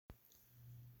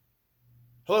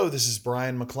Hello, this is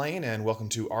Brian McLean, and welcome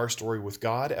to Our Story with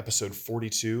God, episode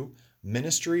 42,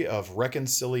 Ministry of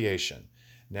Reconciliation.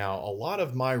 Now, a lot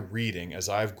of my reading as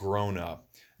I've grown up,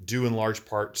 due in large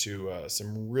part to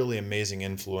some really amazing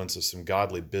influence of some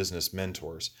godly business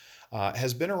mentors,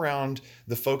 has been around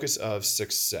the focus of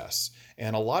success.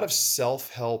 And a lot of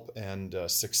self help and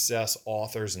success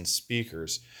authors and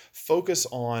speakers focus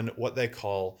on what they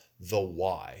call the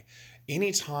why.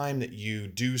 Anytime that you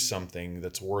do something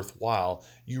that's worthwhile,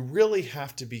 you really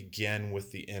have to begin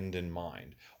with the end in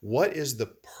mind. What is the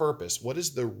purpose? What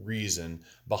is the reason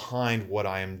behind what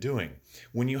I am doing?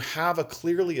 When you have a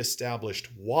clearly established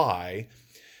why,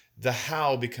 the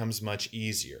how becomes much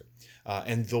easier.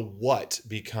 And the what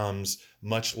becomes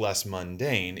much less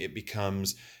mundane. It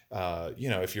becomes,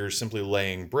 if you're simply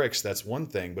laying bricks, that's one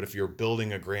thing. But if you're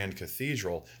building a grand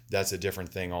cathedral, that's a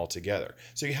different thing altogether.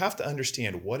 So you have to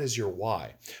understand, what is your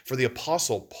why? For the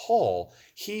Apostle Paul,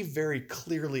 he very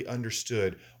clearly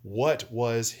understood what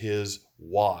was his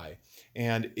why.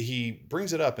 And he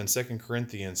brings it up in 2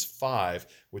 Corinthians 5,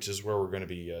 which is where we're going to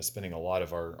be spending a lot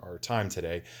of our time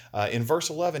today. In verse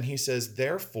 11, he says,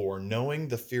 "Therefore, knowing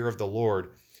the fear of the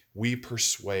Lord, we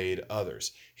persuade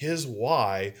others." His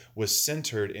why was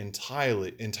centered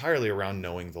entirely around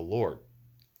knowing the Lord.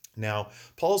 Now,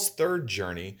 Paul's third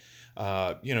journey,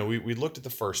 we looked at the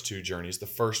first two journeys. The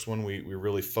first one, we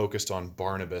really focused on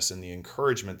Barnabas and the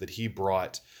encouragement that he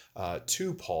brought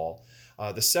to Paul.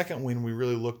 The second one, we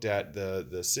really looked at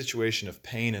the situation of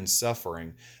pain and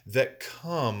suffering that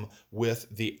come with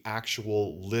the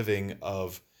actual living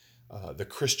of the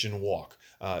Christian walk.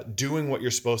 Doing what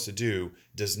you're supposed to do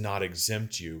does not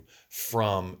exempt you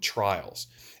from trials.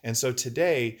 And so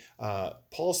today,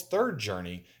 Paul's third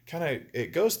journey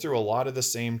it goes through a lot of the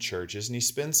same churches, and he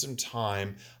spends some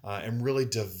time and really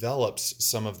develops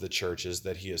some of the churches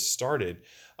that he has started.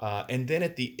 And then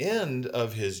at the end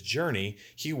of his journey,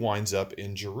 he winds up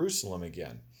in Jerusalem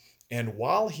again. And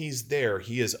while he's there,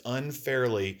 he is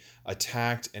unfairly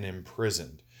attacked and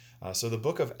imprisoned. So the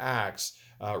book of Acts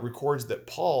records that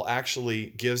Paul actually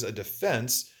gives a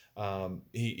defense.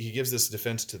 He gives this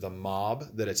defense to the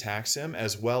mob that attacks him,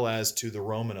 as well as to the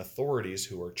Roman authorities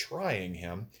who are trying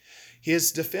him.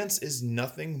 His defense is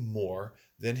nothing more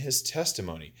than his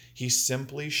testimony. He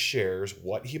simply shares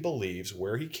what he believes,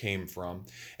 where he came from,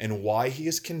 and why he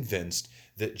is convinced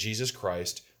that Jesus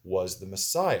Christ was the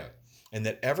Messiah, and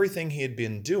that everything he had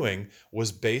been doing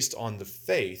was based on the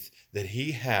faith that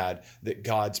he had, that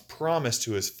God's promise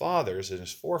to his fathers and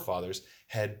his forefathers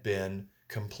had been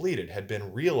completed, had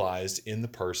been realized in the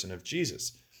person of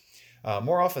Jesus.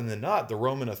 More often than not, the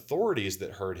Roman authorities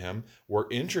that heard him were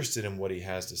interested in what he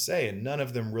has to say, and none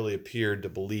of them really appeared to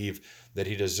believe that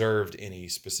he deserved any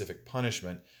specific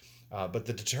punishment. But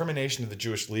the determination of the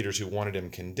Jewish leaders who wanted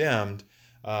him condemned,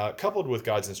 coupled with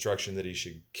God's instruction that he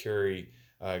should carry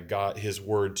his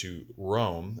word to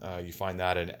Rome, you find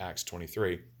that in Acts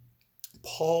 23,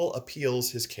 Paul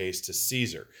appeals his case to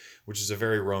Caesar, which is a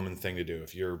very Roman thing to do.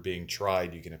 If you're being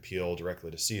tried, you can appeal directly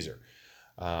to Caesar.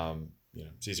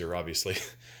 Caesar obviously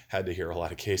had to hear a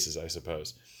lot of cases, I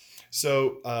suppose.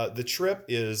 So the trip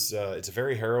is, it's a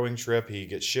very harrowing trip. He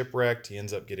gets shipwrecked. He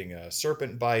ends up getting a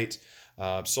serpent bite.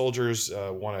 Soldiers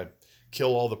want to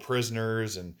kill all the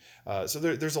prisoners. And so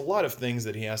there's a lot of things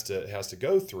that he has to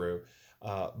go through.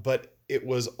 But it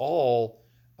was all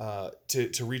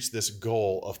to reach this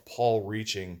goal of Paul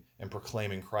reaching and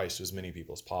proclaiming Christ to as many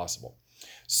people as possible.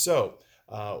 So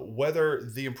whether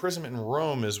the imprisonment in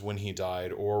Rome is when he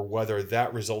died, or whether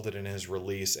that resulted in his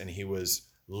release and he was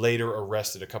later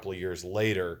arrested a couple of years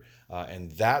later,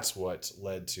 and that's what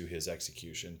led to his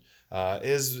execution,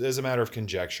 is a matter of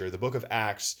conjecture. The book of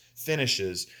Acts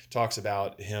talks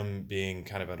about him being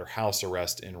kind of under house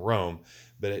arrest in Rome,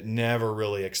 but it never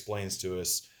really explains to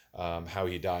us how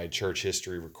he died. Church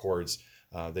history records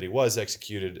that he was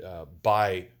executed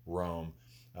by Rome,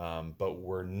 but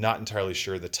we're not entirely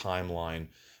sure the timeline.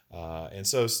 And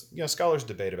so, scholars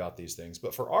debate about these things.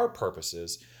 But for our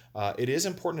purposes, it is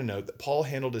important to note that Paul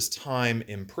handled his time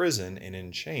in prison and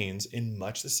in chains in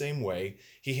much the same way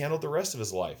he handled the rest of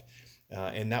his life.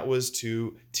 And that was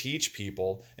to teach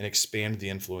people and expand the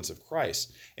influence of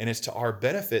Christ. And it's to our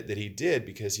benefit that he did,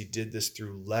 because he did this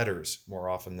through letters more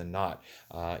often than not.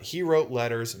 He wrote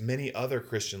letters. Many other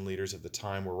Christian leaders of the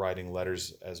time were writing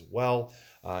letters as well.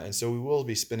 And so we will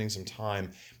be spending some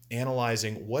time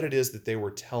analyzing what it is that they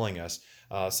were telling us,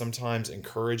 sometimes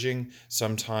encouraging,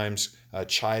 sometimes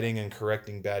chiding and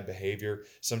correcting bad behavior,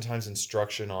 sometimes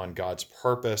instruction on God's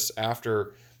purpose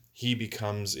after he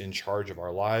becomes in charge of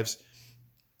our lives.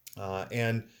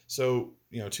 And so,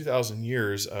 2,000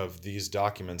 years of these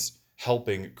documents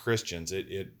helping Christians,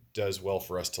 it does well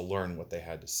for us to learn what they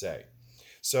had to say.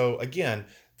 So again,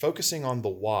 focusing on the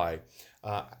why,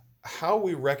 how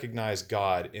we recognize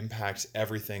God impacts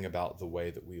everything about the way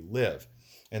that we live.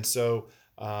 And so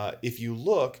if you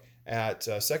look at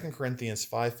 2 Corinthians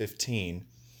 5:15,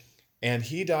 and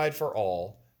he died for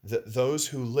all, that those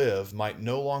who live might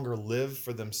no longer live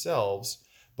for themselves,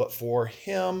 but for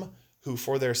him who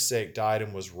for their sake died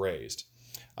and was raised.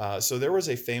 So there was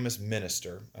a famous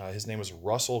minister. His name was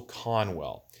Russell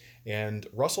Conwell. And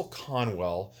Russell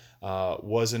Conwell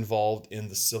was involved in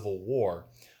the Civil War.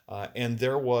 And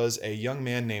there was a young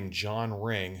man named John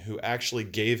Ring who actually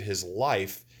gave his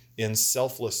life in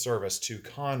selfless service to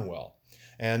Conwell.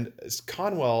 And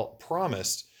Conwell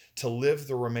promised to live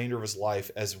the remainder of his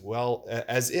life as well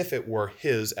as if it were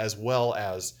his, as well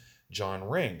as John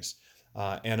Ring's.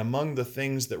 And among the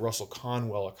things that Russell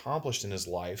Conwell accomplished in his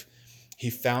life, he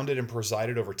founded and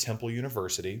presided over Temple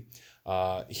University.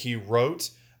 He wrote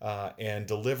and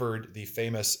delivered the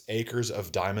famous Acres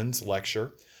of Diamonds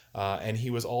lecture. And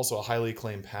he was also a highly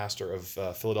acclaimed pastor of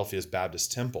Philadelphia's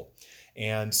Baptist Temple.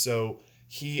 And so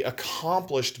he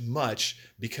accomplished much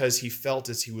because he felt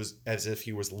as if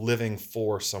he was living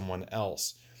for someone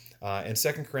else. In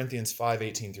 2 Corinthians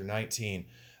 5:18 through 19,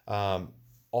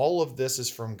 all of this is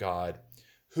from God,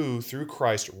 who through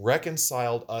Christ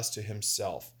reconciled us to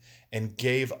himself and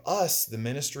gave us the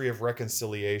ministry of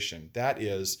reconciliation. That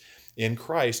is, in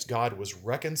Christ, God was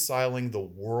reconciling the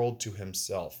world to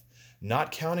himself,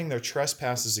 not counting their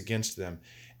trespasses against them,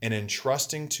 and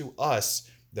entrusting to us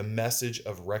the message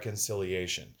of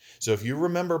reconciliation. So if you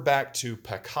remember back to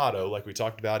peccato, like we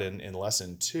talked about in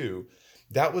lesson 2,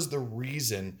 that was the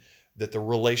reason that the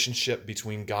relationship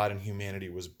between God and humanity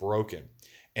was broken.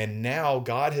 And now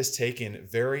God has taken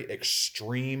very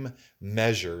extreme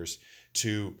measures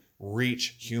to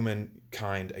reach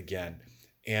humankind again.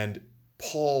 And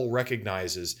Paul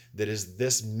recognizes that is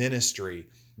this ministry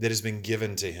that has been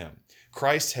given to him.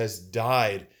 Christ has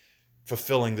died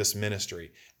fulfilling this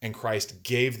ministry, and Christ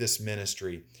gave this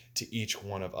ministry to each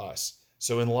one of us.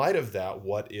 So in light of that,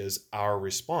 what is our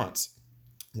response?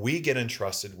 We get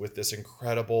entrusted with this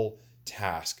incredible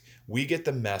task. We get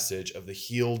the message of the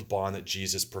healed bond that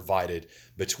Jesus provided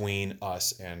between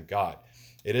us and God.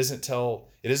 It isn't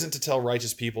to tell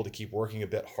righteous people to keep working a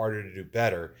bit harder to do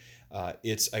better.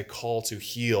 It's a call to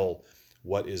heal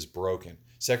what is broken.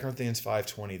 2 Corinthians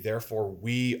 5:20, therefore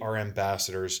we are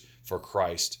ambassadors for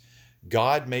Christ,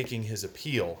 God making his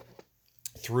appeal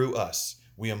through us.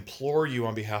 We implore you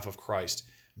on behalf of Christ,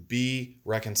 be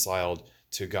reconciled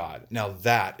to God. Now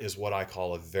that is what I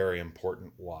call a very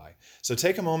important why. So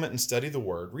take a moment and study the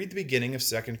word. Read the beginning of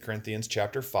 2 Corinthians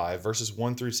chapter 5, verses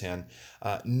 1 through 10.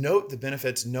 Note the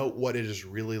benefits. Note what it is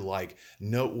really like.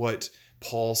 Note what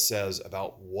Paul says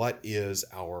about what is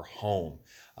our home.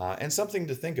 And something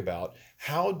to think about.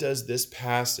 How does this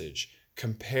passage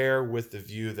compare with the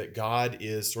view that God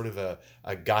is sort of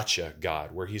a gotcha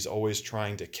God, where he's always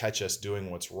trying to catch us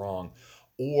doing what's wrong,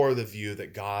 or the view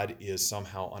that God is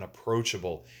somehow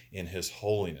unapproachable in his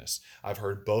holiness? I've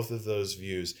heard both of those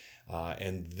views,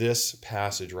 and this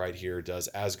passage right here does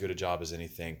as good a job as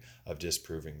anything of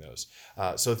disproving those.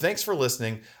 So thanks for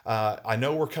listening. I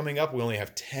know we're coming up. We only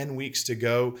have 10 weeks to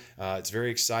go. It's very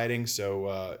exciting,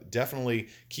 so definitely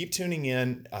keep tuning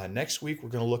in. Next week, we're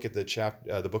going to look at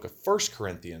the book of 1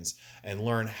 Corinthians and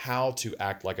learn how to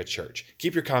act like a church.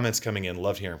 Keep your comments coming in.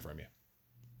 Love hearing from you.